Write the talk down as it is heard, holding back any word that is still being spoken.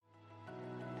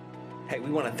Hey, we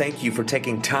want to thank you for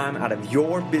taking time out of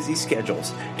your busy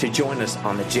schedules to join us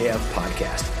on the JF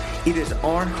Podcast. It is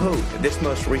our hope that this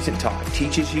most recent talk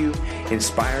teaches you,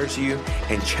 inspires you,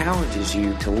 and challenges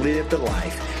you to live the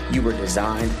life you were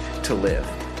designed to live.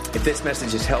 If this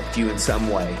message has helped you in some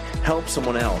way, help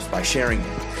someone else by sharing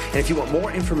it. And if you want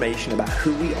more information about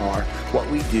who we are,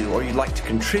 what we do, or you'd like to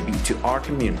contribute to our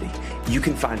community, you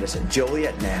can find us at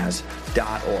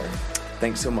jolietnaz.org.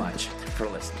 Thanks so much for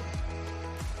listening.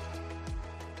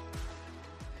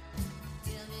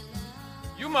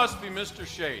 You must be Mr.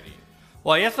 Shady.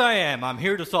 Well, yes, I am. I'm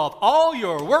here to solve all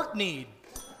your work need.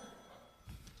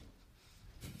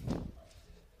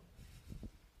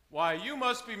 Why, you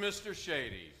must be Mr.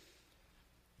 Shady.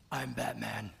 I'm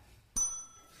Batman.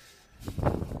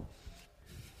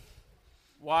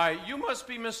 Why, you must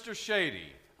be Mr.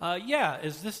 Shady. Yeah,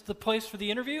 is this the place for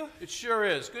the interview? It sure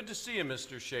is. Good to see you,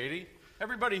 Mr. Shady.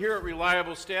 Everybody here at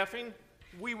Reliable Staffing,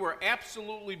 we were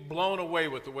absolutely blown away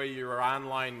with the way your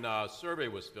online survey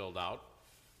was filled out.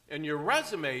 And your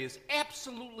resume is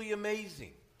absolutely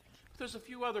amazing. There's a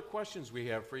few other questions we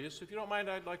have for you, so if you don't mind,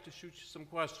 I'd like to shoot you some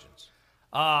questions.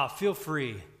 Feel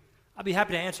free. I'd be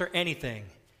happy to answer anything.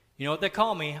 You know what they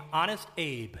call me? Honest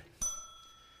Abe.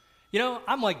 You know,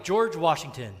 I'm like George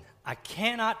Washington. I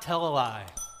cannot tell a lie.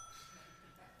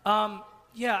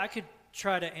 Yeah, I could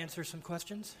try to answer some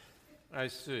questions. I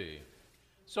see.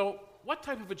 So, what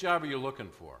type of a job are you looking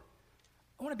for?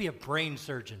 I want to be a brain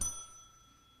surgeon.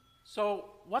 So,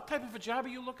 what type of a job are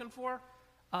you looking for?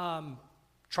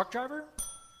 Truck driver?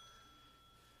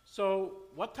 So,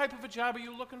 what type of a job are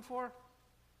you looking for?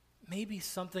 Maybe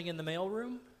something in the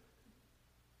mailroom?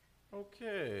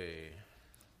 Okay.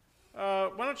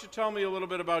 Why don't you tell me a little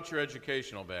bit about your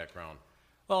educational background?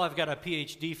 Well, I've got a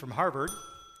PhD from Harvard.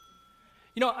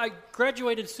 You know, I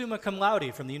graduated summa cum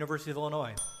laude from the University of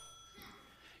Illinois.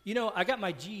 You know, I got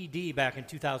my GED back in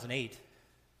 2008.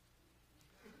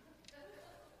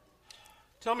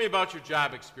 Tell me about your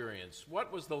job experience.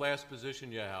 What was the last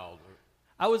position you held?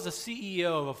 I was the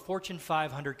CEO of a Fortune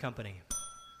 500 company.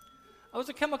 I was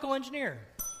a chemical engineer.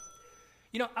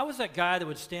 You know, I was that guy that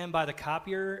would stand by the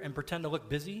copier and pretend to look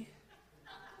busy.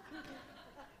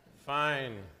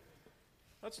 Fine.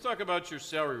 Let's talk about your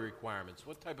salary requirements.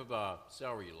 What type of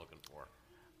salary are you looking for?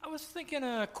 I was thinking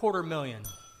 $250,000.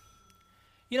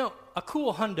 You know, a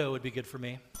cool hundo would be good for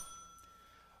me.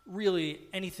 Really,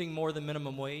 anything more than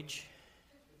minimum wage.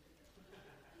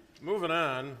 Moving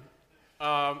on,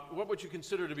 what would you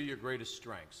consider to be your greatest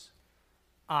strengths?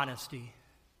 Honesty.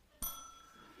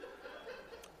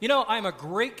 You know, I'm a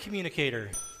great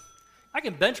communicator. I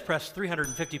can bench press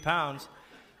 350 pounds.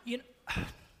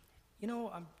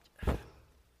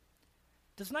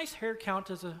 Does nice hair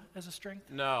count as a strength?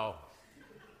 No.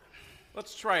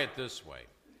 Let's try it this way.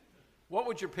 What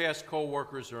would your past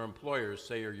coworkers or employers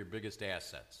say are your biggest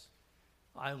assets?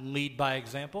 I lead by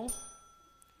example.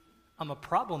 I'm a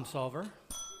problem solver.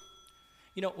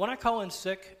 You know, when I call in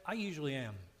sick, I usually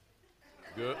am.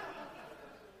 Good.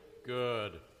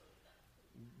 Good.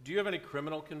 Do you have any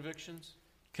criminal convictions?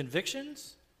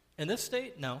 Convictions? In this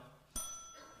state? No.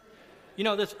 You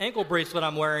know, this ankle bracelet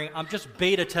I'm wearing, I'm just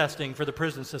beta testing for the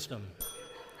prison system.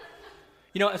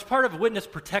 You know, as part of witness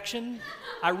protection,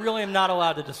 I really am not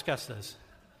allowed to discuss this.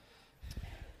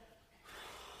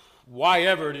 Why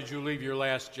ever did you leave your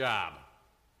last job?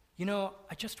 You know,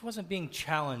 I just wasn't being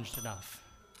challenged enough.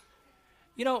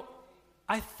 You know,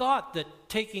 I thought that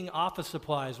taking office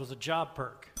supplies was a job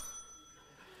perk.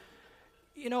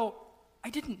 You know, I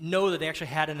didn't know that they actually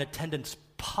had an attendance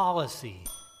policy.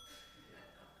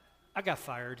 I got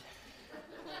fired.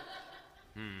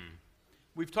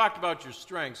 We've talked about your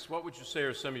strengths. What would you say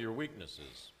are some of your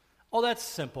weaknesses? Oh, that's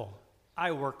simple.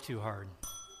 I work too hard.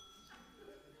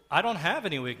 I don't have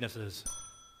any weaknesses.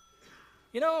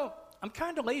 You know, I'm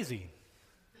kind of lazy.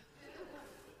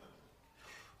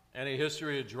 Any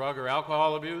history of drug or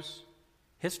alcohol abuse?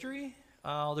 History?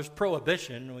 There's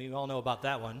prohibition. We all know about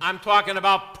that one. I'm talking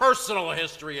about personal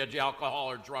history of alcohol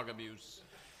or drug abuse.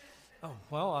 Oh,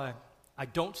 well, I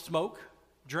don't smoke,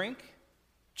 drink,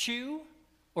 chew,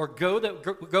 or go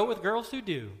with girls who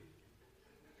do.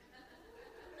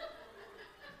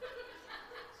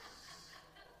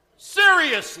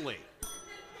 Seriously.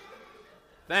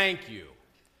 Thank you.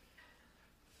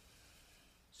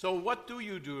 So what do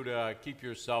you do to keep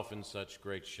yourself in such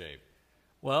great shape?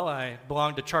 Well, I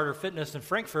belong to Charter Fitness in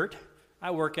Frankfurt.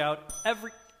 I work out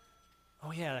every...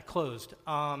 Oh, yeah, that closed.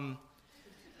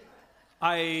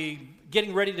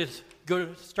 Getting ready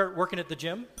to start working at the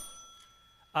gym.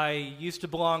 I used to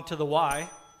belong to the Y.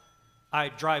 I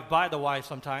drive by the Y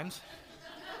sometimes.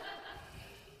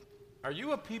 Are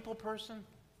you a people person?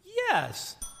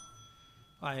 Yes.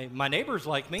 My neighbors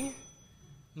like me.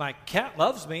 My cat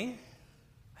loves me,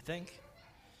 I think.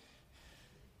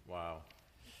 Wow.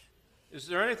 Is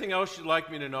there anything else you'd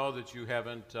like me to know that you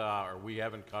haven't, or we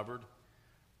haven't covered?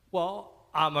 Well,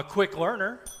 I'm a quick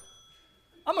learner.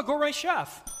 I'm a gourmet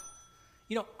chef.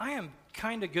 You know, I am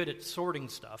kind of good at sorting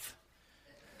stuff.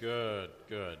 Good.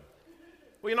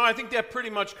 Well, you know, I think that pretty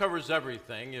much covers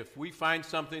everything. If we find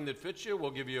something that fits you,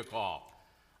 we'll give you a call.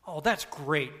 Oh, that's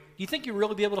great. Do you think you'll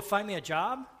really be able to find me a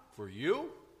job? For you?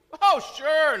 Oh,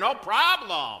 sure, no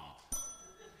problem.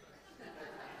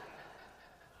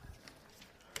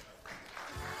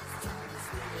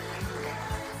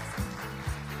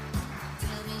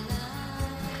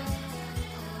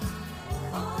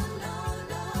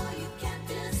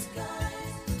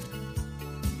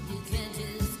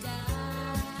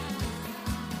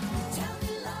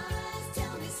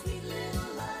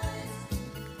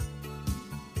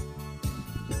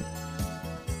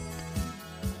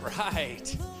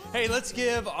 Right. Hey, let's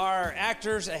give our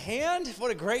actors a hand.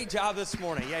 What a great job this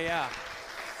morning. Yeah.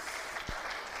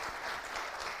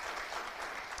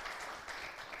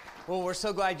 Well, we're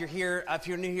so glad you're here. If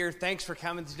you're new here, thanks for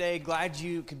coming today. Glad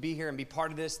you could be here and be part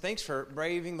of this. Thanks for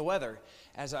braving the weather.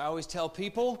 As I always tell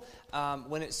people,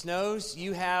 when it snows,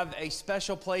 you have a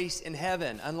special place in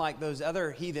heaven, unlike those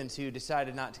other heathens who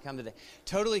decided not to come today.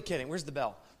 Totally kidding. Where's the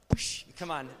bell? Come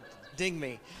on. Ding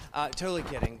me. Totally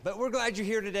kidding. But we're glad you're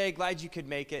here today. Glad you could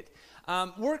make it.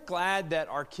 We're glad that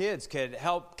our kids could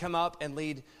help come up and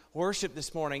lead worship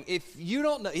this morning. If you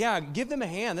don't know, give them a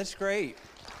hand. That's great.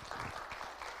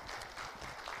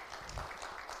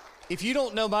 If you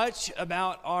don't know much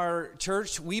about our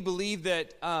church, we believe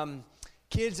that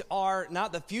kids are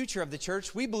not the future of the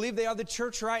church. We believe they are the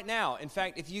church right now. In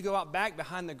fact, if you go out back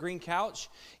behind the green couch,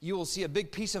 you will see a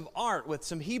big piece of art with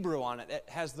some Hebrew on it. It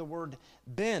has the word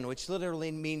ben, which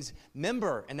literally means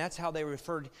member, and that's how they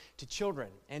referred to children.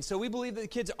 And so we believe that the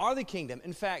kids are the kingdom.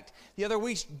 In fact, the other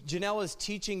week, Janelle was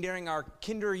teaching during our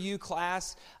Kinder U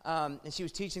class, and she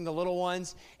was teaching the little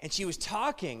ones, and she was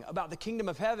talking about the kingdom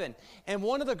of heaven. And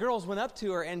one of the girls went up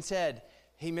to her and said,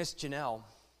 "Hey, Miss Janelle,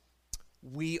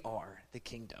 we are the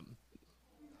kingdom."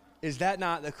 Is that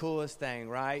not the coolest thing,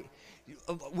 right?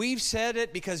 We've said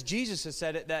it because Jesus has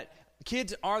said it, that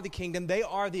kids are the kingdom. They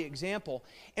are the example.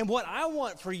 And what I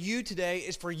want for you today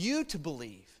is for you to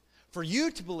believe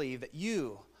that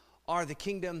you are the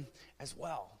kingdom as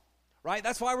well, right?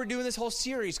 That's why we're doing this whole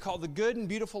series called The Good and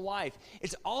Beautiful Life.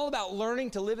 It's all about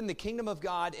learning to live in the kingdom of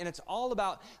God, and it's all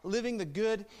about living the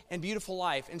good and beautiful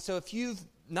life. And so if you've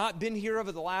not been here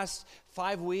over the last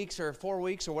 5 weeks or 4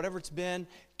 weeks or whatever it's been,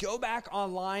 go back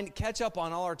online, catch up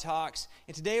on all our talks.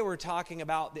 And today we're talking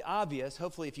about the obvious.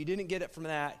 Hopefully, if you didn't get it from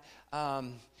that,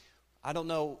 I don't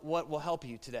know what will help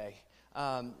you today.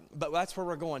 But that's where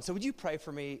we're going. So would you pray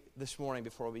for me this morning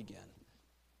before we begin?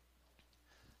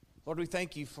 Lord, we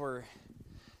thank you for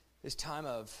this time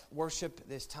of worship,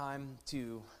 this time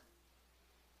to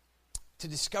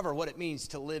discover what it means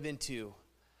to live into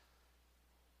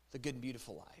the good and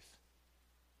beautiful life.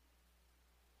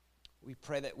 We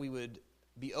pray that we would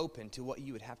be open to what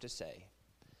you would have to say.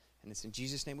 And it's in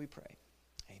Jesus' name we pray.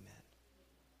 Amen.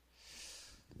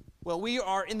 Well, we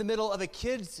are in the middle of a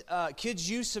Kids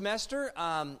U semester,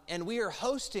 and we are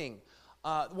hosting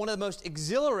one of the most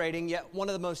exhilarating yet one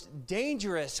of the most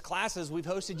dangerous classes we've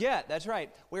hosted yet. That's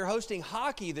right. We're hosting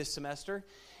hockey this semester,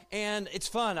 and it's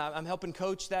fun. I'm helping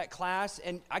coach that class,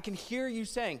 and I can hear you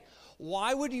saying,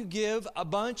 why would you give a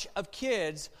bunch of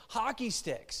kids hockey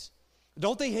sticks?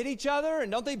 Don't they hit each other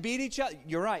and don't they beat each other?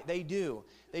 You're right, they do.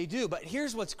 They do. But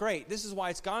here's what's great. This is why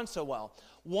it's gone so well.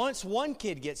 Once one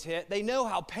kid gets hit, they know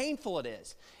how painful it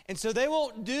is. And so they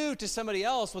won't do to somebody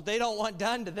else what they don't want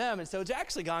done to them. And so it's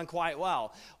actually gone quite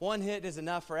well. One hit is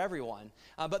enough for everyone.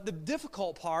 But the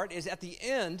difficult part is at the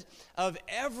end of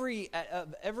every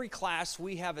class,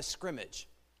 we have a scrimmage.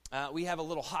 We have a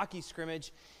little hockey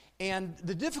scrimmage. And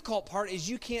the difficult part is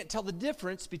you can't tell the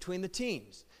difference between the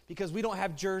teams because we don't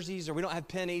have jerseys or we don't have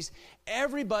pennies.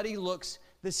 Everybody looks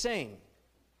the same.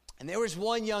 And there was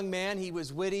one young man, he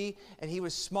was witty and he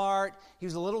was smart, he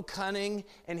was a little cunning,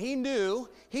 and he knew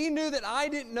that I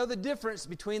didn't know the difference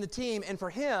between the team, and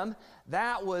for him,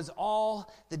 that was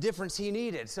all the difference he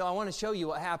needed. So I want to show you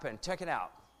what happened. Check it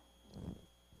out.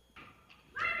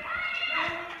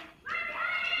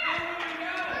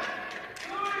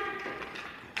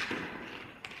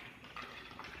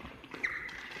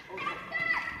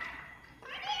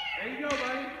 There you go,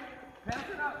 buddy. Pass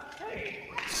it up. Hey.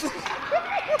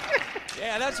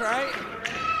 Yeah, that's right.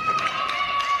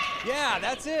 Yeah,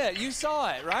 that's it. You saw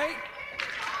it, right?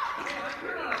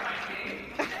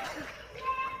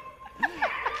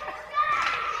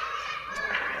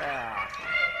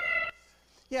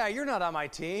 Yeah, you're not on my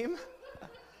team.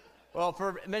 Well,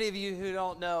 for many of you who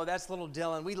don't know, that's little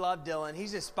Dylan. We love Dylan.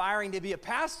 He's aspiring to be a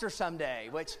pastor someday,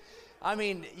 which, I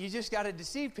mean, you just got to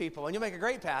deceive people, and you'll make a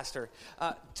great pastor.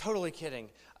 Totally kidding.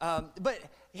 But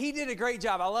he did a great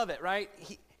job. I love it, right?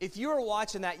 If you were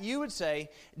watching that, you would say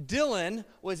Dylan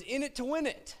was in it to win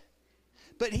it.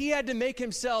 But he had to make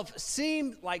himself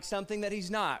seem like something that he's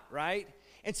not, right?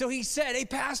 And so he said, hey,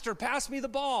 pastor, pass me the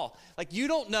ball. Like, you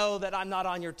don't know that I'm not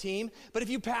on your team, but if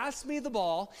you pass me the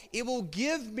ball, it will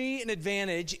give me an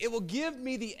advantage. It will give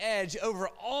me the edge over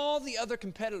all the other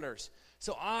competitors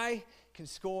so I can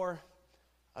score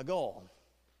a goal.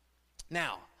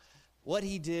 Now, what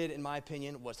he did, in my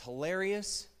opinion, was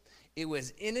hilarious. It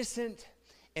was innocent,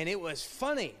 and it was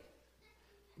funny.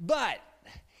 But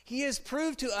he has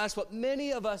proved to us what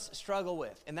many of us struggle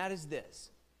with, and that is this.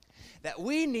 That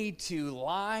we need to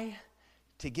lie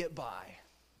to get by,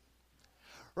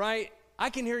 right? I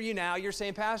can hear you now. You're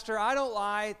saying, Pastor, I don't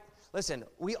lie. Listen,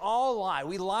 we all lie.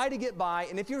 We lie to get by.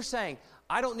 And if you're saying,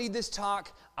 I don't need this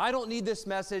talk, I don't need this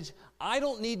message, I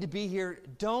don't need to be here,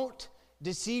 don't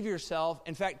deceive yourself.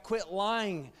 In fact, quit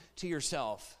lying to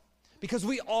yourself. Because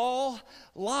we all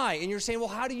lie. And you're saying, well,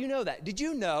 how do you know that? Did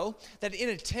you know that in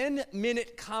a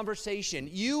 10-minute conversation,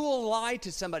 you will lie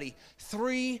to somebody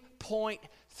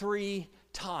 3.3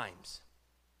 times?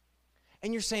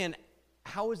 And you're saying,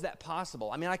 how is that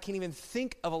possible? I mean, I can't even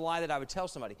think of a lie that I would tell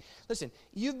somebody. Listen,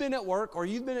 you've been at work, or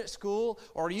you've been at school,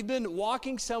 or you've been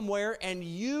walking somewhere, and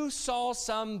you saw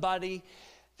somebody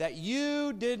that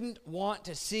you didn't want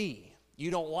to see. You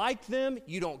don't like them,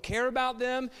 you don't care about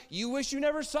them, you wish you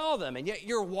never saw them, and yet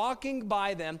you're walking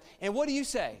by them, and what do you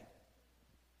say?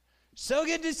 So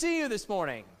good to see you this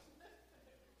morning.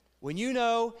 When you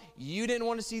know you didn't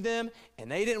want to see them,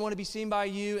 and they didn't want to be seen by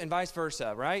you, and vice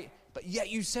versa, right? But yet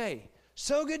you say,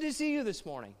 so good to see you this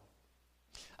morning.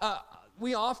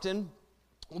 We often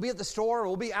will be at the store,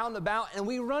 we'll be out and about, and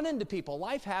we run into people.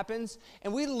 Life happens,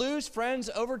 and we lose friends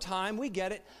over time. We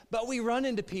get it, but we run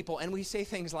into people, and we say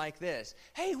things like this.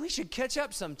 Hey, we should catch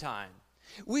up sometime.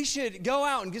 We should go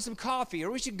out and get some coffee,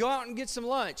 or we should go out and get some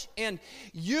lunch. And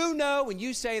you know when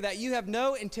you say that, you have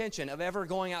no intention of ever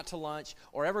going out to lunch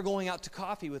or ever going out to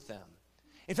coffee with them.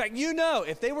 In fact, you know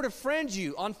if they were to friend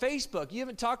you on Facebook, you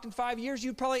haven't talked in 5 years,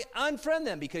 you'd probably unfriend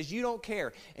them because you don't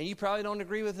care, and you probably don't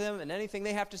agree with them and anything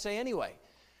they have to say anyway.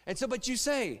 And so, but you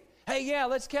say, hey, yeah,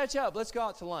 let's catch up. Let's go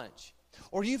out to lunch.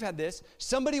 Or you've had this.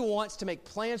 Somebody wants to make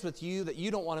plans with you that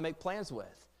you don't want to make plans with.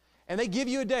 And they give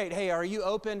you a date. Hey, are you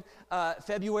open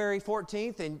February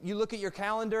 14th? And you look at your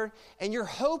calendar, and you're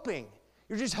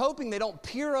just hoping they don't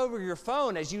peer over your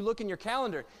phone as you look in your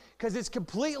calendar because it's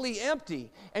completely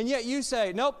empty. And yet you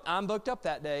say, nope, I'm booked up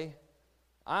that day.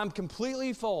 I'm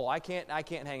completely full. I can't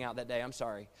hang out that day. I'm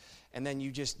sorry. And then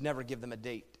you just never give them a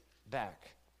date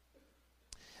back.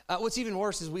 What's even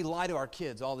worse is we lie to our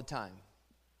kids all the time.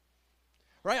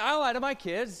 Right? I lie to my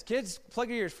kids. Kids, plug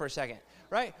your ears for a second.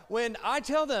 Right? When I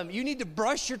tell them, you need to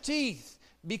brush your teeth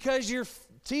because your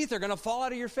teeth are going to fall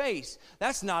out of your face.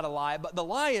 That's not a lie. But the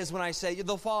lie is when I say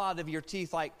they'll fall out of your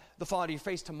teeth like they'll fall out of your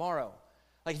face tomorrow.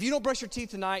 Like if you don't brush your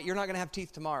teeth tonight, you're not going to have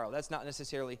teeth tomorrow. That's not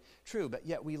necessarily true, but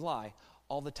yet we lie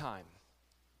all the time.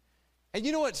 And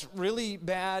you know what's really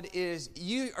bad is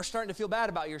you are starting to feel bad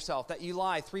about yourself that you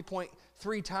lie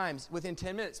 3.3 times within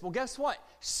 10 minutes. Well, guess what?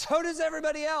 So does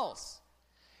everybody else.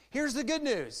 Here's the good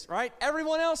news, right?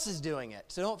 Everyone else is doing it,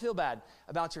 so don't feel bad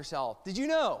about yourself. Did you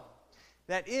know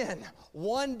that in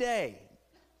one day,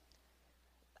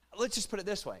 let's just put it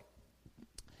this way,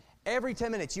 every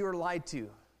 10 minutes you are lied to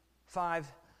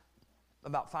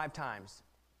about five times.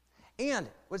 And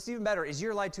what's even better is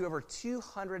you're lied to over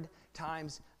 200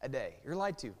 times a day. You're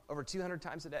lied to over 200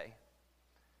 times a day.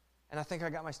 And I think I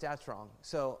got my stats wrong,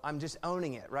 so I'm just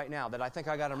owning it right now that I think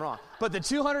I got them wrong. But the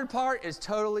 200 part is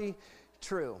totally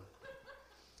true.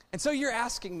 And so you're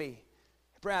asking me,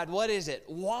 Brad, what is it?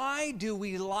 Why do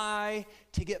we lie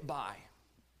to get by?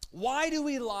 Why do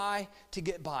we lie to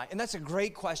get by? And that's a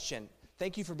great question.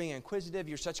 Thank you for being inquisitive.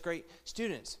 You're such great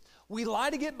students. We lie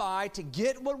to get by to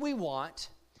get what we want,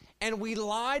 and we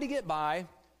lie to get by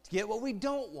to get what we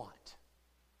don't want.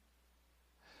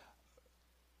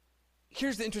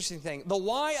 Here's the interesting thing. The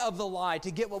why of the lie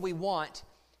to get what we want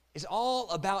is all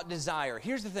about desire.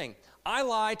 Here's the thing. I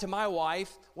lie to my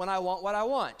wife when I want what I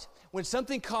want. When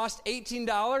something costs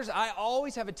 $18, I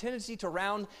always have a tendency to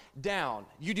round down.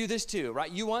 You do this too, right?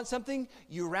 You want something,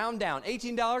 you round down.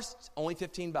 $18, it's only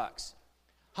 $15.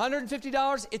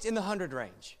 $150, it's in the 100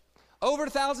 range. Over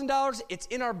 $1,000, it's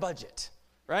in our budget,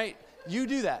 right? You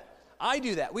do that. I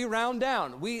do that. We round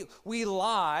down. We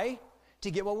lie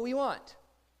to get what we want.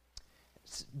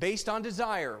 based on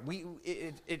desire.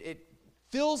 It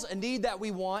fills a need that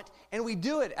we want, and we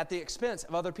do it at the expense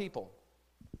of other people.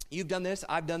 You've done this,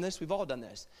 I've done this, we've all done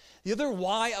this. The other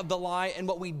why of the lie and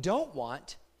what we don't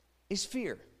want is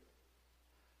fear.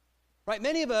 Right?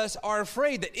 Many of us are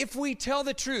afraid that if we tell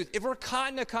the truth, if we're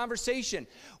caught in a conversation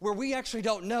where we actually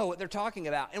don't know what they're talking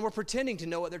about and we're pretending to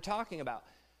know what they're talking about,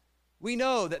 we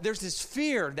know that there's this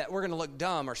fear that we're going to look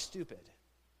dumb or stupid.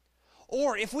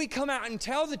 Or if we come out and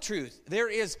tell the truth, there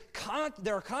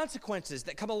are consequences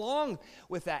that come along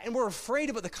with that, and we're afraid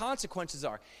of what the consequences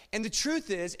are. And the truth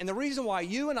is, and the reason why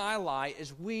you and I lie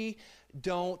is we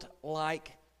don't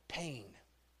like pain.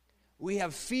 We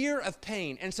have fear of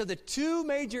pain. And so the two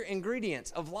major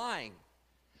ingredients of lying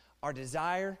are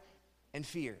desire and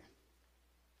fear.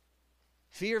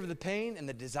 Fear of the pain and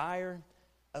the desire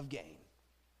of gain.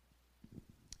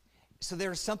 So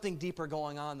there's something deeper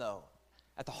going on, though,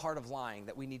 at the heart of lying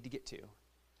that we need to get to.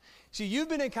 So you've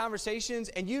been in conversations,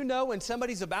 and you know when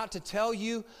somebody's about to tell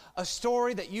you a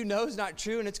story that you know is not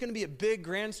true, and it's going to be a big,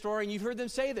 grand story, and you've heard them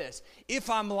say this: if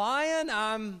I'm lying,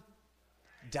 I'm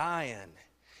dying.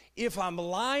 If I'm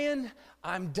lying,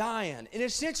 I'm dying. And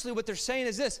essentially what they're saying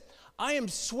is this: I am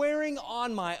swearing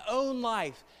on my own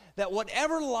life that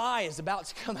whatever lie is about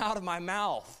to come out of my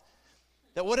mouth,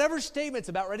 that whatever statement's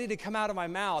about ready to come out of my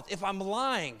mouth, if I'm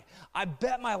lying, I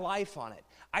bet my life on it.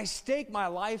 I stake my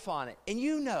life on it. And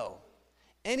you know,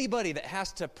 anybody that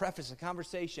has to preface a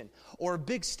conversation or a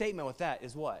big statement with that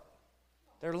is what?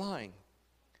 They're lying.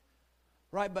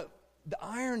 Right? But the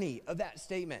irony of that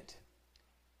statement,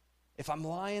 if I'm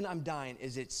lying, I'm dying,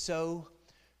 is it's so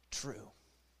true.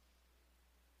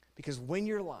 Because when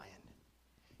you're lying,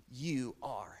 you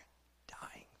are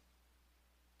dying.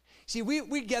 See,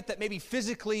 we get that maybe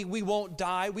physically we won't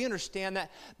die. We understand that.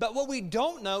 But what we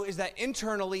don't know is that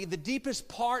internally, the deepest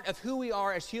part of who we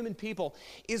are as human people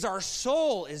is our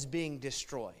soul is being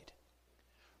destroyed.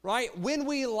 Right? When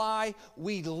we lie,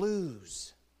 we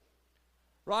lose.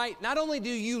 Right? Not only do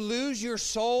you lose your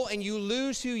soul and you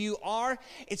lose who you are,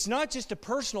 it's not just a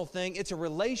personal thing, it's a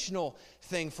relational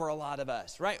thing for a lot of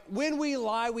us, right? When we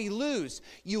lie, we lose.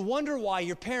 You wonder why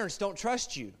your parents don't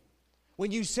trust you.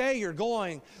 When you say you're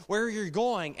going where you're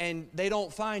going and they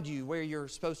don't find you where you're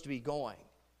supposed to be going.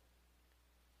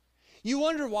 You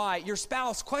wonder why your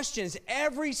spouse questions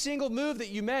every single move that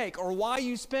you make, or why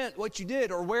you spent what you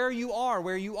did, or where you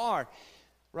are,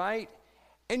 right?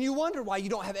 And you wonder why you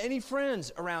don't have any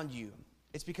friends around you.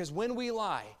 It's because when we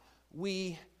lie,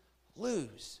 we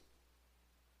lose.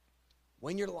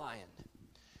 When you're lying,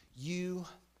 you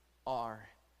are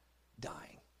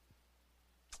dying.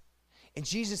 And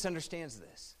Jesus understands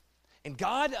this. And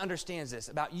God understands this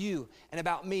about you and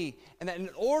about me. And that in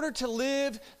order to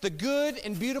live the good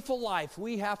and beautiful life,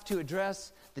 we have to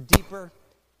address the deeper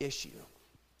issue.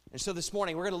 And so this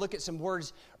morning, we're going to look at some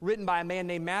words written by a man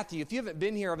named Matthew. If you haven't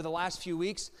been here over the last few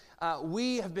weeks,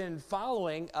 we have been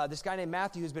following this guy named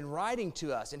Matthew who's been writing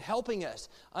to us and helping us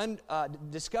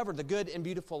discover the good and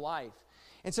beautiful life.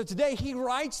 And so today, he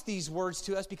writes these words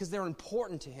to us because they're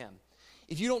important to him.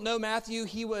 If you don't know Matthew,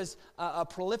 he was a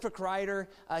prolific writer.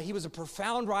 He was a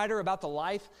profound writer about the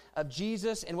life of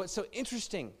Jesus. And what's so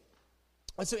interesting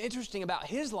about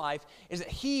his life is that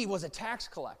he was a tax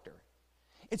collector.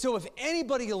 And so if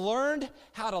anybody learned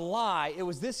how to lie, it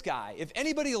was this guy. If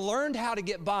anybody learned how to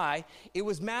get by, it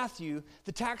was Matthew,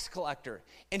 the tax collector.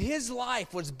 And his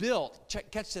life was built,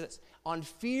 catch this, on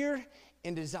fear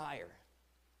and desire.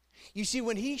 You see,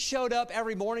 when he showed up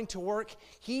every morning to work,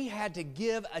 he had to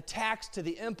give a tax to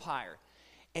the empire.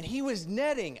 And he was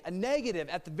netting a negative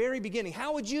at the very beginning.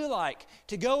 How would you like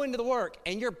to go into the work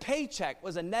and your paycheck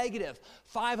was a negative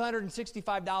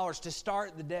 $565 to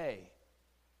start the day?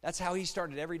 That's how he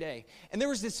started every day. And there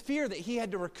was this fear that he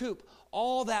had to recoup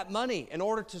all that money in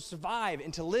order to survive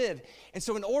and to live. And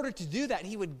so in order to do that,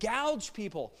 he would gouge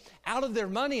people out of their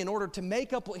money in order to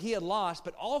make up what he had lost,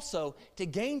 but also to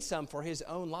gain some for his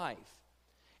own life.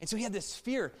 And so he had this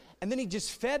fear. And then he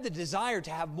just fed the desire to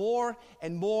have more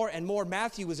and more and more.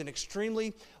 Matthew was an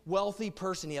extremely wealthy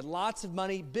person. He had lots of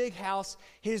money, big house,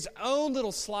 his own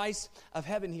little slice of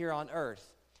heaven here on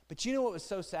earth. But you know what was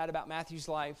so sad about Matthew's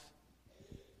life?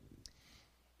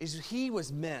 Is he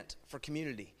was meant for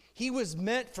community. He was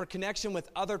meant for connection with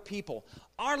other people.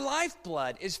 Our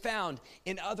lifeblood is found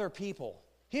in other people.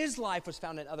 His life was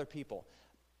found in other people.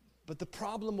 But the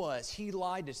problem was he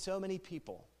lied to so many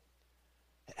people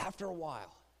that after a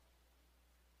while,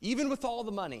 even with all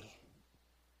the money,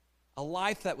 a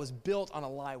life that was built on a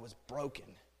lie was broken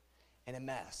and a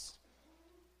mess.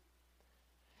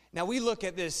 Now we look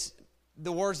at this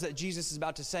the words that Jesus is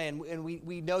about to say, and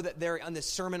we know that they're on this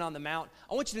Sermon on the Mount.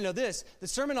 I want you to know this. The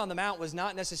Sermon on the Mount was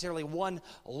not necessarily one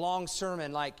long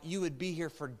sermon, like you would be here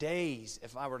for days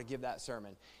if I were to give that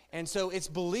sermon. And so it's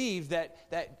believed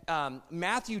that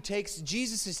Matthew takes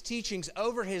Jesus' teachings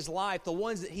over his life, the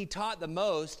ones that he taught the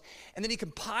most, and then he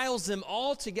compiles them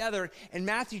all together in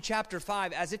Matthew chapter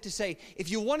 5, as if to say,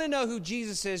 if you want to know who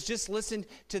Jesus is, just listen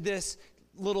to this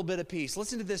little bit of piece.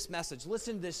 Listen to this message.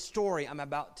 Listen to this story I'm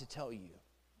about to tell you.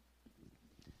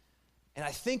 And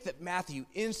I think that Matthew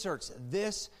inserts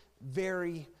this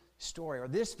very story or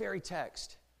this very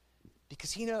text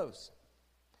because he knows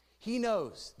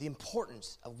the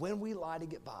importance of when we lie to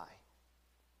get by,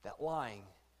 that lying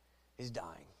is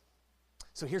dying.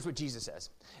 So here's what Jesus says.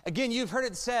 Again, you've heard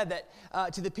it said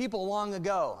that to the people long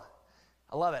ago,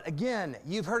 I love it. Again,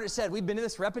 you've heard it said, we've been in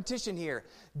this repetition here.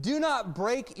 Do not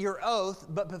break your oath,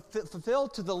 but fulfill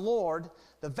to the Lord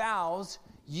the vows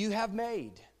you have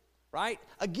made. Right?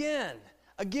 Again,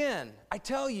 I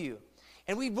tell you.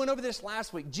 And we went over this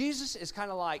last week. Jesus is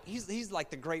kind of like, he's like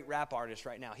the great rap artist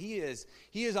right now. He is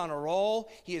on a roll.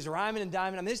 He is rhyming and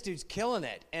diming. I mean, this dude's killing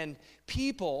it. And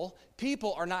people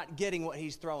are not getting what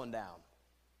he's throwing down.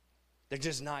 They're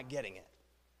just not getting it.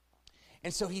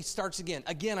 And so he starts again.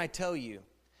 Again, I tell you.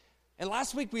 And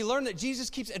last week we learned that Jesus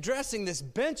keeps addressing this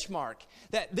benchmark,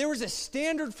 that there was a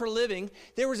standard for living,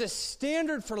 there was a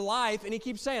standard for life, and he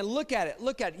keeps saying, look at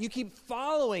it. You keep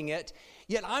following it,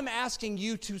 yet I'm asking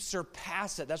you to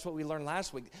surpass it. That's what we learned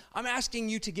last week. I'm asking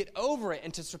you to get over it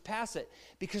and to surpass it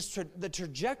because the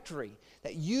trajectory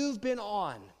that you've been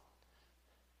on,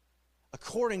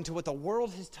 according to what the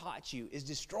world has taught you, is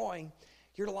destroying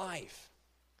your life.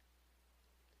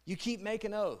 You keep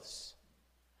making oaths.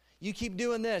 You keep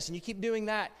doing this and you keep doing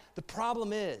that. The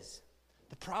problem is,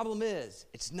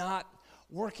 it's not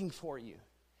working for you.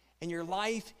 And your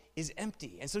life is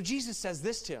empty. And so Jesus says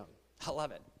this to him. I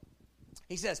love it.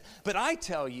 He says, but I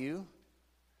tell you,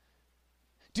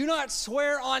 do not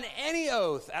swear on any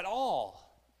oath at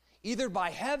all, either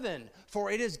by heaven,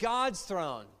 for it is God's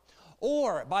throne,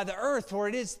 or by the earth, for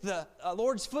it is the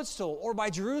Lord's footstool, or by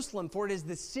Jerusalem, for it is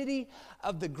the city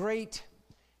of the great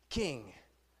King.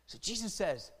 So Jesus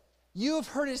says, you have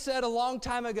heard it said a long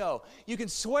time ago, you can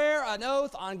swear an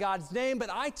oath on God's name, but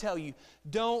I tell you,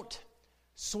 don't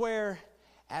swear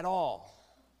at all.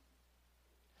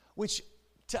 Which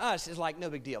to us is like no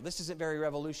big deal. This isn't very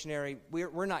revolutionary.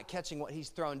 We're not catching what he's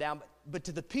throwing down. But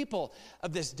to the people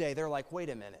of this day, they're like, wait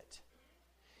a minute.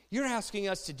 You're asking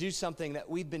us to do something that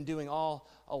we've been doing all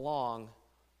along,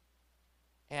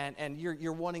 and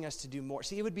you're wanting us to do more.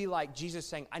 See, it would be like Jesus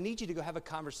saying, I need you to go have a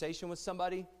conversation with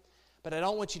somebody, but I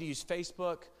don't want you to use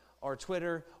Facebook or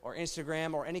Twitter or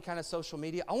Instagram or any kind of social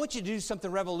media. I want you to do something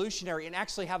revolutionary and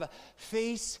actually have a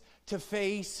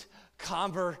face-to-face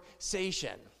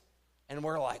conversation. And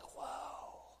we're like,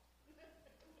 whoa,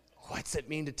 what's it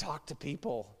mean to talk to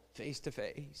people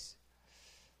face-to-face?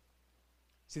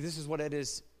 See, this is what it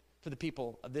is for the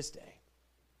people of this day.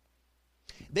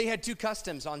 They had two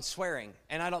customs on swearing,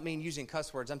 and I don't mean using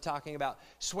cuss words. I'm talking about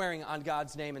swearing on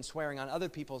God's name and swearing on other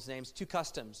people's names, two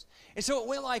customs. And so it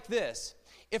went like this.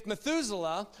 If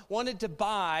Methuselah wanted to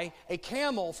buy a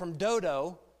camel from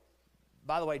Dodo,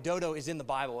 by the way, Dodo is in the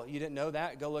Bible. You didn't know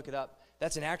that? Go look it up.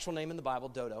 That's an actual name in the Bible,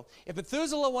 Dodo. If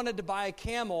Methuselah wanted to buy a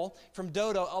camel from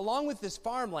Dodo along with this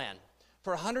farmland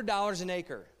for $100 an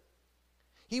acre,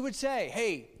 he would say,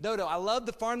 hey, Dodo, I love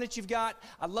the farm that you've got.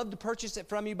 I'd love to purchase it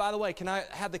from you. By the way, can I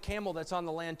have the camel that's on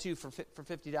the land too for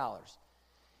 $50?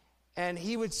 And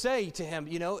he would say to him,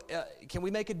 can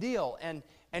we make a deal? And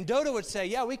Dodo would say,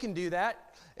 yeah, we can do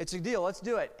that. It's a deal. Let's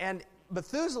do it. And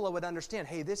Methuselah would understand,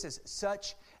 hey, this is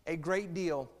such a great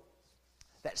deal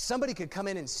that somebody could come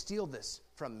in and steal this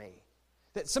from me.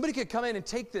 That somebody could come in and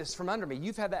take this from under me.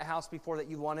 You've had that house before that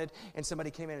you wanted, and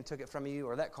somebody came in and took it from you,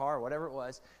 or that car, or whatever it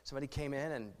was. Somebody came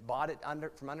in and bought it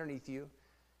from underneath you.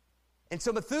 And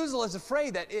so Methuselah is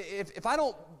afraid that if I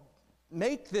don't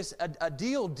make this a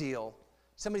deal,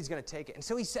 somebody's going to take it. And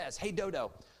so he says, hey,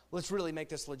 Dodo, let's really make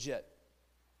this legit.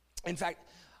 In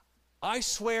fact, I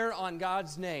swear on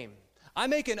God's name. I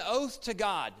make an oath to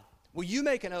God. Will you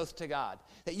make an oath to God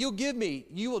that you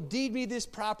will deed me this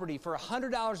property for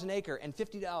 $100 an acre and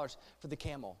 $50 for the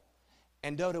camel?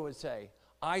 And Dodo would say,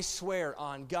 I swear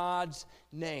on God's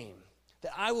name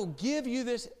that I will give you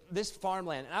this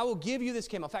farmland and I will give you this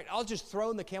camel. In fact, I'll just throw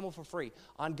in the camel for free.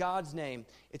 On God's name,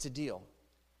 it's a deal.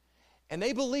 And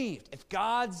they believed if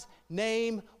God's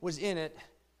name was in it,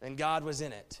 then God was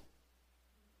in it.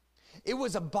 It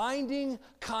was a binding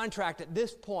contract at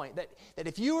this point that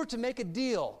if you were to make a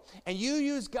deal and you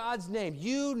used God's name,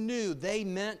 you knew they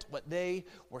meant what they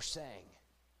were saying.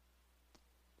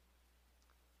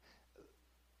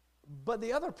 But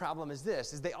the other problem is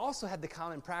this, is they also had the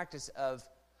common practice of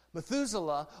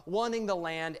Methuselah wanting the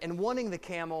land and wanting the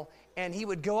camel, and he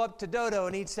would go up to Dodo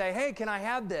and he'd say, hey, can I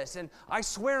have this? And I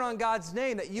swear on God's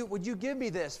name that would you give me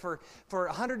this for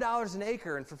 $100 an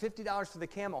acre and for $50 for the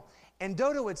camel? And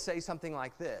Dodo would say something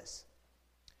like this,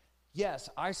 yes,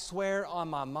 I swear on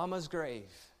my mama's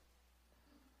grave.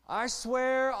 I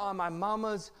swear on my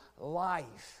mama's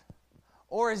life.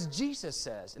 Or as Jesus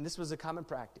says, and this was a common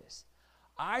practice,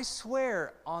 I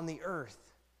swear on the earth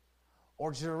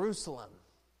or Jerusalem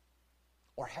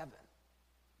or heaven.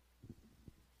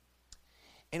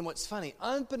 And what's funny,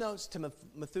 unbeknownst to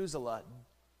Methuselah,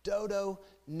 Dodo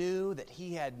knew that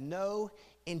he had no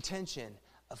intention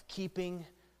of keeping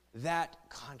that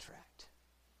contract.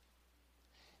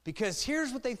 Because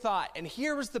here's what they thought, and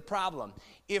here was the problem.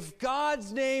 If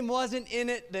God's name wasn't in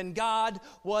it, then God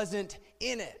wasn't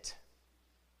in it.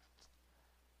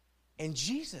 And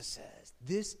Jesus says,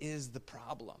 this is the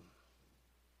problem.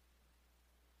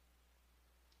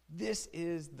 This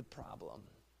is the problem.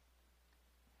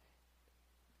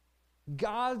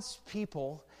 God's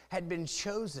people had been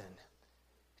chosen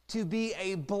to be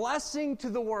a blessing to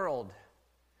the world,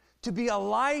 to be a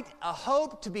light, a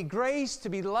hope, to be grace, to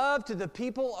be love to the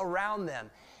people around them.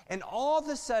 And all of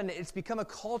a sudden, it's become a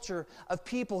culture of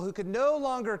people who could no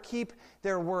longer keep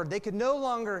their word. They could no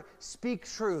longer speak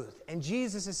truth. And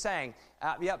Jesus is saying,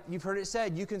 yep, you've heard it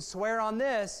said, you can swear on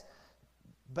this,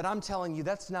 but I'm telling you,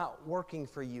 that's not working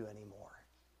for you anymore.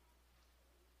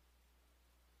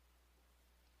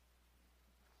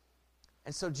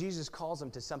 And so Jesus calls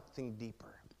them to something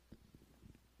deeper.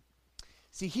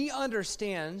 See, he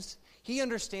understands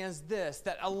this,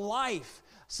 that a life,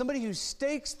 somebody who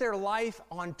stakes their life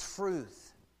on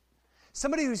truth,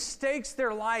 somebody who stakes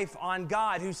their life on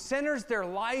God, who centers their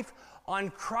life on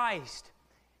Christ,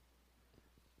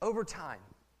 over time,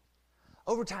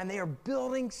 they are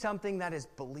building something that is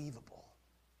believable.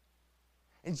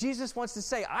 And Jesus wants to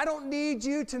say, I don't need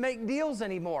you to make deals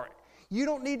anymore. You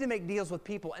don't need to make deals with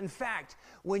people. In fact,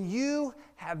 when you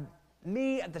have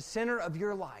me at the center of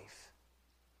your life,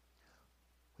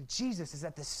 when Jesus is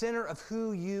at the center of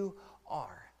who you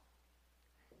are,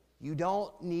 you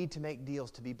don't need to make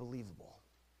deals to be believable.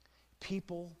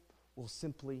 People will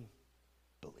simply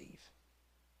believe.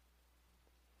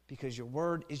 Because your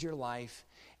word is your life,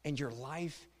 and your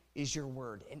life is your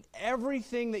word. And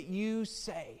everything that you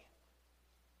say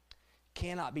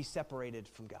cannot be separated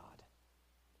from God.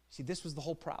 See, this was the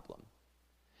whole problem.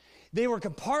 They were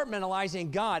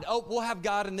compartmentalizing God. Oh, we'll have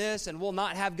God in this, and we'll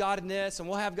not have God in this, and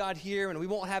we'll have God here, and we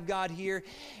won't have God here.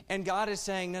 And God is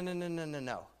saying,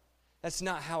 no. That's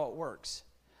not how it works.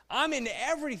 I'm in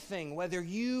everything, whether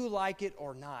you like it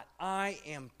or not. I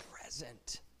am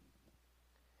present.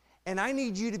 And I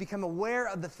need you to become aware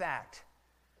of the fact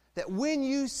that when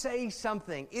you say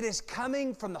something, it is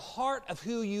coming from the heart of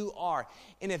who you are.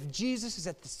 And if Jesus is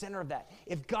at the center of that,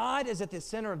 if God is at the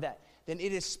center of that, then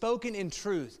it is spoken in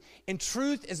truth. And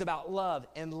truth is about love,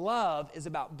 and love is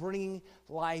about bringing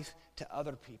life to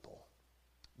other people.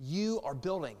 You are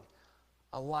building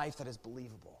a life that is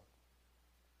believable.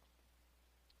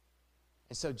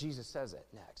 And so Jesus says it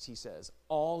next. He says,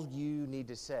 all you need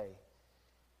to say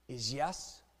is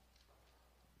yes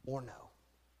or no.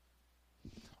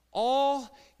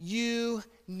 All you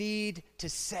need to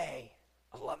say,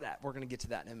 I love that. We're going to get to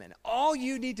that in a minute. All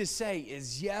you need to say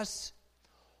is yes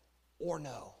or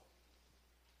no.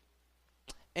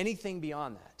 Anything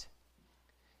beyond that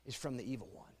is from the evil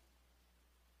one.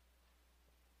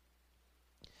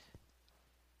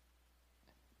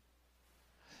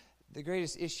 The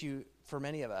greatest issue for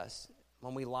many of us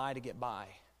when we lie to get by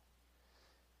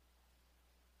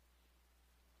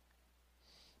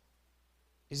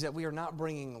is that we are not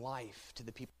bringing life to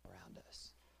the people around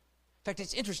us. In fact,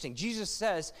 it's interesting. Jesus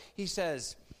says, he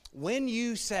says, when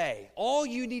you say, all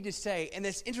you need to say, and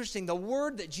it's interesting, the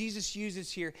word that Jesus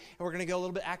uses here, and we're going to go a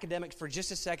little bit academic for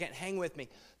just a second, hang with me.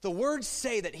 The word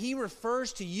say that he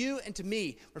refers to you and to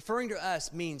me, referring to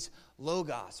us, means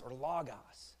logos or logos.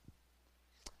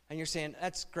 And you're saying,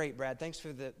 that's great, Brad. Thanks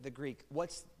for the Greek.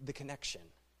 What's the connection?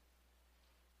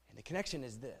 And the connection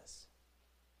is this.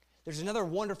 There's another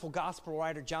wonderful gospel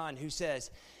writer, John, who says,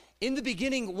 in the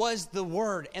beginning was the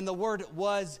Word, and the Word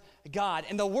was God.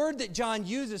 And the word that John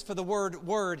uses for the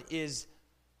word is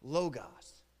logos.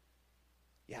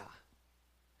 Yeah.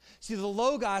 See, the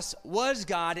logos was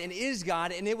God and is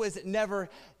God, and it was never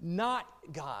not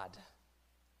God.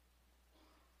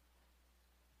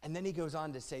 And then he goes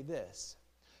on to say this.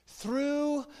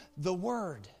 Through the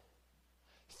Word,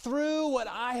 through what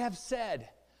I have said,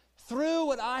 through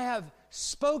what I have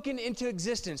spoken into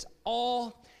existence,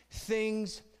 all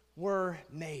things were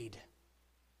made.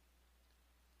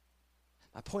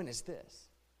 My point is this.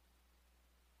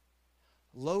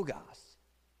 Logos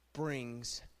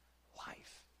brings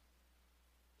life.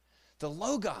 The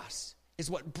Logos is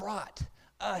what brought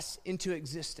us into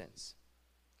existence.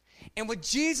 And what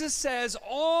Jesus says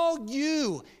all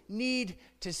you need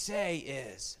to say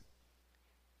is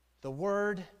the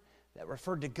word that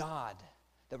referred to God,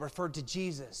 that referred to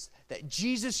Jesus, that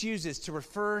Jesus uses to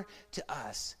refer to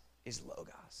us is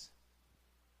Logos.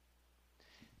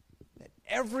 That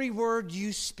every word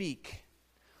you speak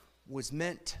was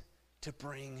meant to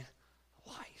bring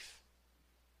life.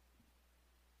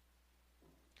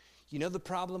 You know the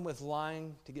problem with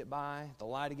lying to get by, the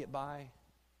lie to get by?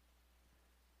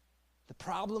 The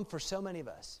problem for so many of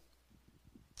us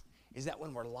is that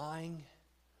when we're lying,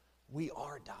 we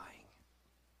are dying.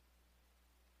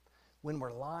 When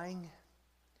we're lying,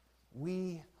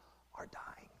 we are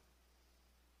dying.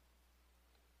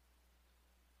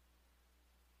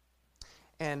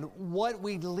 And what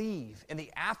we leave in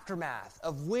the aftermath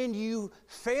of when you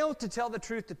fail to tell the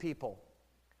truth to people,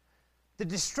 the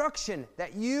destruction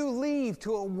that you leave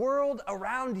to a world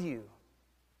around you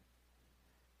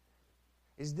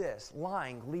is this: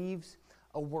 lying leaves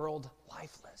a world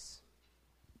lifeless.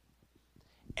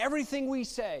 Everything we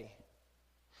say,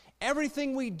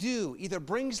 everything we do either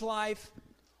brings life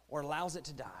or allows it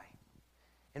to die.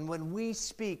 And when we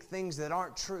speak things that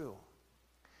aren't true,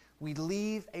 we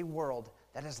leave a world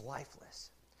that is lifeless,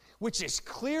 which is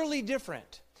clearly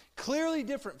different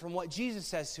from what Jesus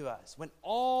says to us when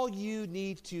all you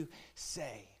need to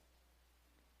say,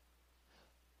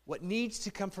 what needs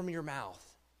to come from your mouth,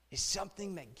 is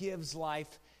something that gives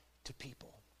life to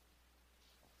people.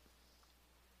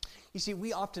 You see,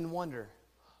 we often wonder,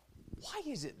 why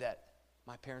is it that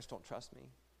my parents don't trust me?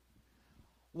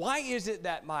 Why is it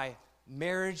that my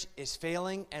marriage is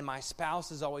failing and my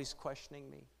spouse is always questioning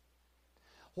me?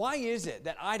 Why is it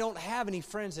that I don't have any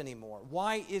friends anymore?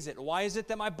 Why is it? Why is it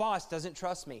that my boss doesn't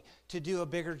trust me to do a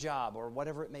bigger job or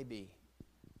whatever it may be?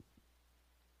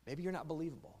 Maybe you're not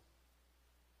believable.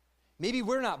 Maybe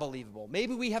we're not believable.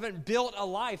 Maybe we haven't built a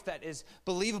life that is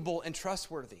believable and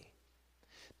trustworthy.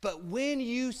 But when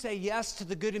you say yes to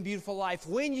the good and beautiful life,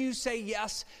 when you say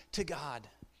yes to God,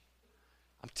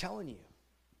 I'm telling you,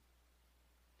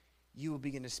 you will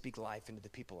begin to speak life into the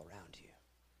people around you.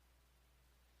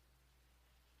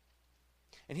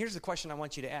 And here's the question I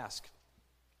want you to ask.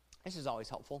 This is always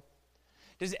helpful.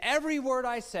 Does every word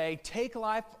I say take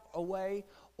life away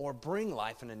or bring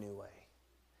life in a new way?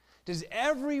 Does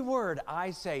every word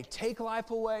I say take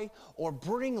life away or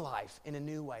bring life in a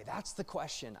new way? That's the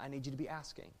question I need you to be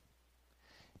asking.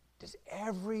 Does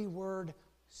every word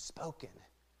spoken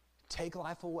take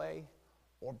life away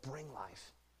or bring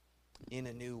life in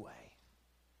a new way?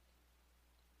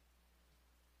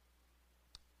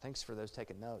 Thanks for those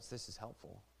taking notes. This is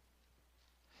helpful.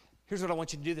 Here's what I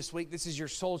want you to do this week. This is your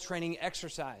soul training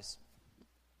exercise.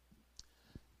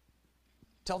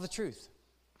 Tell the truth.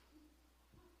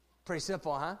 Pretty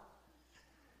simple, huh?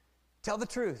 Tell the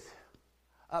truth.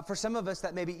 For some of us,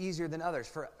 that may be easier than others.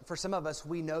 For some of us,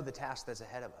 we know the task that's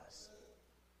ahead of us.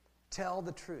 Tell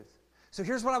the truth. So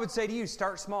here's what I would say to you.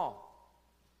 Start small.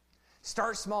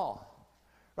 Start small,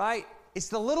 right? It's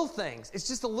the little things. It's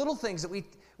just the little things that we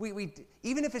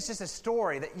even if it's just a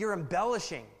story that you're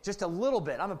embellishing just a little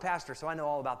bit. I'm a pastor, so I know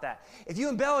all about that. If you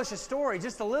embellish a story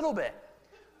just a little bit,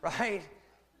 right?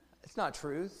 It's not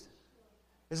truth.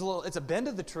 It's a bend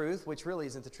of the truth, which really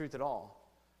isn't the truth at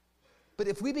all. But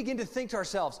if we begin to think to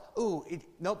ourselves,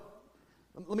 nope,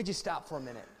 let me just stop for a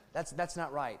minute. That's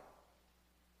not right.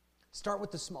 Start with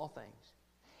the small things.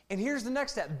 And here's the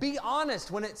next step. Be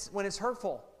honest when it's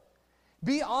hurtful.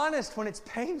 Be honest when it's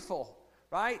painful,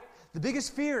 right? The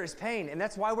biggest fear is pain, and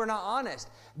that's why we're not honest.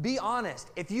 Be honest.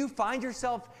 If you find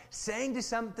yourself saying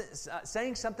something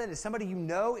to somebody you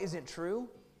know isn't true,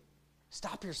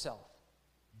 stop yourself.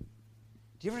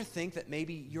 Do you ever think that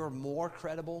maybe you're more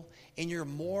credible and you're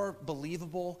more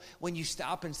believable when you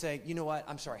stop and say, you know what,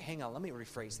 I'm sorry, hang on, let me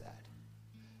rephrase that.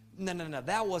 No,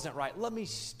 that wasn't right. Let me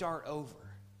start over.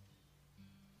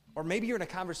 Or maybe you're in a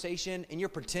conversation and you're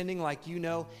pretending like you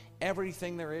know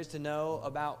everything there is to know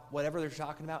about whatever they're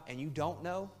talking about and you don't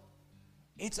know.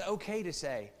 It's okay to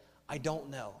say, I don't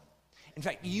know. In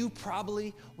fact, you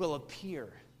probably will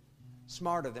appear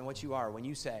smarter than what you are when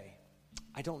you say,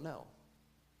 I don't know.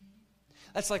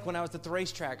 That's like when I was at the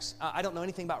racetracks. I don't know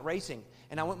anything about racing.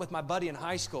 And I went with my buddy in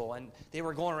high school, and they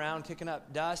were going around kicking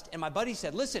up dust. And my buddy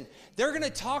said, listen, they're going to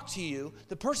talk to you.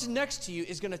 The person next to you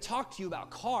is going to talk to you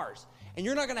about cars. And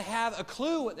you're not going to have a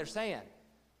clue what they're saying.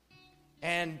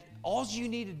 And all you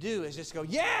need to do is just go,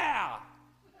 yeah!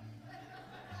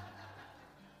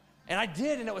 And I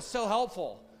did, and it was so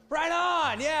helpful. Right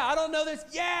on. Yeah, I don't know this.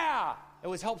 Yeah. It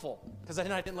was helpful because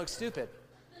then I didn't look stupid.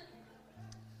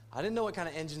 I didn't know what kind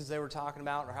of engines they were talking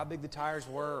about or how big the tires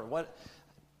were or what.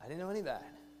 I didn't know any of that.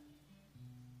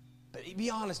 But be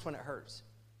honest when it hurts.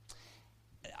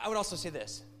 I would also say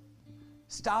this.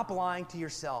 Stop lying to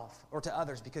yourself or to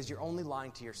others because you're only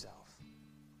lying to yourself.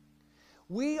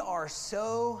 We are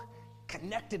so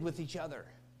connected with each other.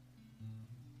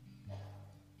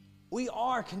 We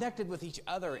are connected with each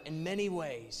other in many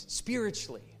ways,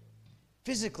 spiritually,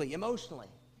 physically, emotionally.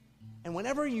 And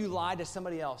whenever you lie to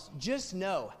somebody else, just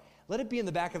know, let it be in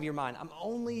the back of your mind, I'm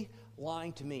only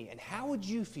lying to me. And how would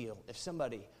you feel if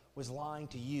somebody was lying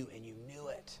to you and you knew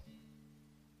it?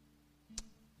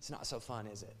 It's not so fun,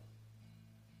 is it?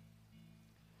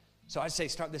 So I'd say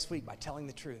start this week by telling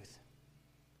the truth.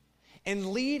 And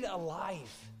lead a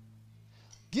life.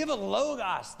 Give a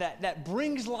logos that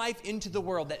brings life into the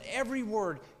world, that every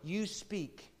word you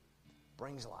speak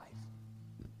brings life.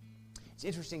 It's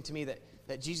interesting to me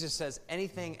that Jesus says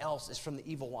anything else is from the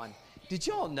evil one. Did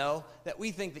you all know that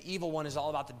we think the evil one is all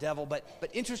about the devil, but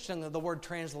interestingly, the word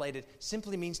translated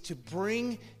simply means to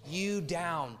bring you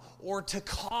down or to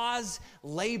cause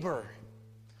labor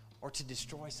or to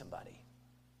destroy somebody.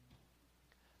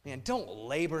 Man, don't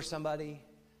labor somebody.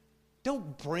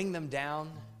 Don't bring them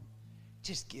down.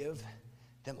 Just give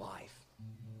them life.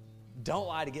 Don't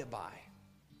lie to get by.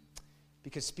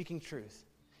 Because speaking truth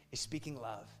is speaking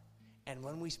love. And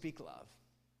when we speak love,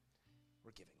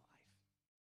 we're giving love.